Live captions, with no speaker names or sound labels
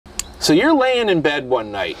So you're laying in bed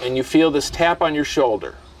one night and you feel this tap on your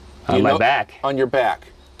shoulder. On my back. On your back.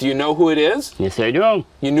 Do you know who it is? Yes, I do.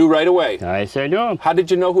 You knew right away? Yes, I do. How did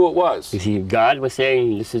you know who it was? You see, God was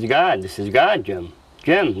saying, this is God, Jim.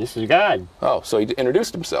 Jim, this is God. Oh, so he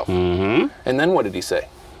introduced himself. Mm-hmm. And then what did he say?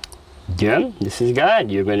 Jim, this is God.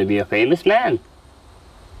 You're going to be a famous man.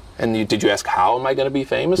 And did you ask, how am I going to be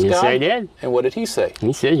famous, yes, God? I did. And what did he say?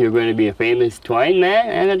 He said, you're going to be a famous twine man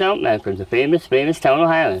and a dump man from the famous town of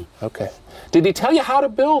Highland. Okay. Did he tell you how to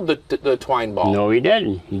build the twine ball? No, he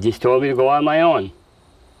didn't. He just told me to go on my own.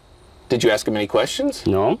 Did you ask him any questions?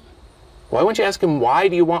 No. Why wouldn't you ask him, why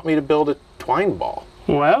do you want me to build a twine ball?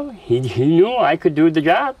 Well, he knew I could do the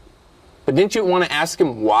job. But didn't you want to ask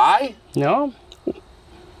him why? No.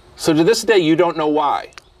 So to this day, you don't know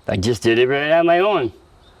why? I just did it right on my own.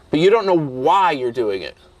 But you don't know why you're doing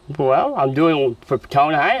it? Well, I'm doing it for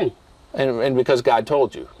town of Highland. And because God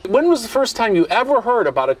told you. When was the first time you ever heard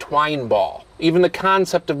about a twine ball? Even the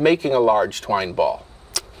concept of making a large twine ball?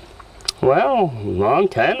 Well, a long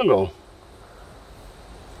time ago.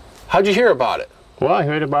 How'd you hear about it? Well, I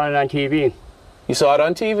heard about it on TV. You saw it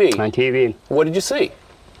on TV? On TV. What did you see?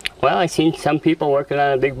 Well, I seen some people working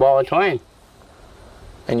on a big ball of twine.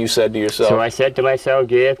 And you said to yourself? So I said to myself,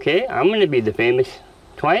 JFK, I'm going to be the famous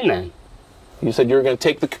twine man. You said you were going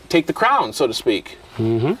to take the crown, so to speak.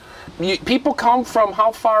 Mm-hmm. People come from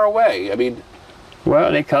how far away? I mean...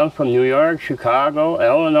 Well, they come from New York, Chicago,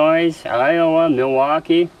 Illinois, Iowa,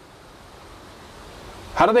 Milwaukee.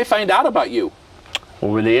 How do they find out about you?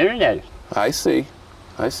 Over the internet. I see.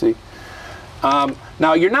 I see.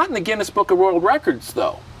 Now, you're not in the Guinness Book of World Records,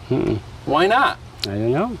 though. Mm-mm. Why not? I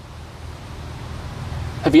don't know.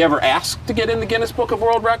 Have you ever asked to get in the Guinness Book of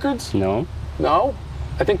World Records? No. No?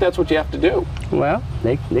 I think that's what you have to do. Well,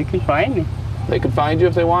 they can find me. They could find you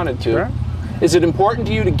if they wanted to. Sure. Is it important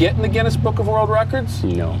to you to get in the Guinness Book of World Records?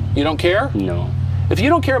 No. You don't care? No. If you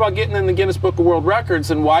don't care about getting in the Guinness Book of World Records,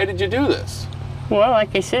 then why did you do this? Well,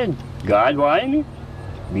 like I said, God wanted me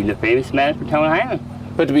to be the famous man for town of Highland.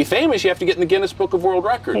 But to be famous, you have to get in the Guinness Book of World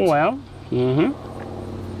Records. Well, mm-hmm.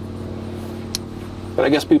 But I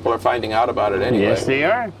guess people are finding out about it anyway. Yes, they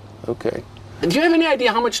are. Okay. Do you have any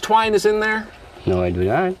idea how much twine is in there? No, I do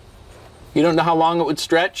not. You don't know how long it would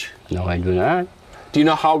stretch? No, I do not. Do you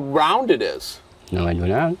know how round it is? No, I do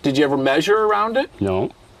not. Did you ever measure around it?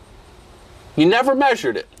 No. You never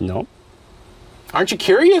measured it? No. Aren't you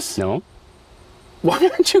curious? No. Why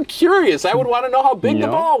aren't you curious? I would want to know how big the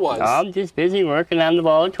ball was. I'm just busy working on the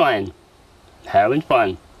ball of twine. Having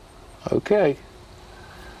fun. Okay.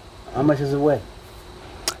 How much does it weigh?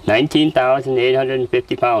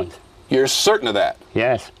 19,850 pounds. You're certain of that?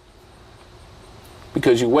 Yes.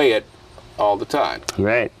 Because you weigh it all the time?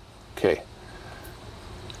 Right. Okay.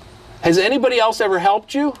 Has anybody else ever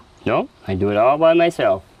helped you? No, I do it all by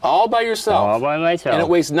myself. All by yourself? All by myself. And it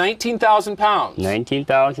weighs 19,000 pounds?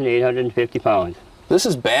 19,850 pounds. This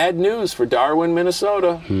is bad news for Darwin,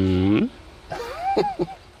 Minnesota. Mm-hmm.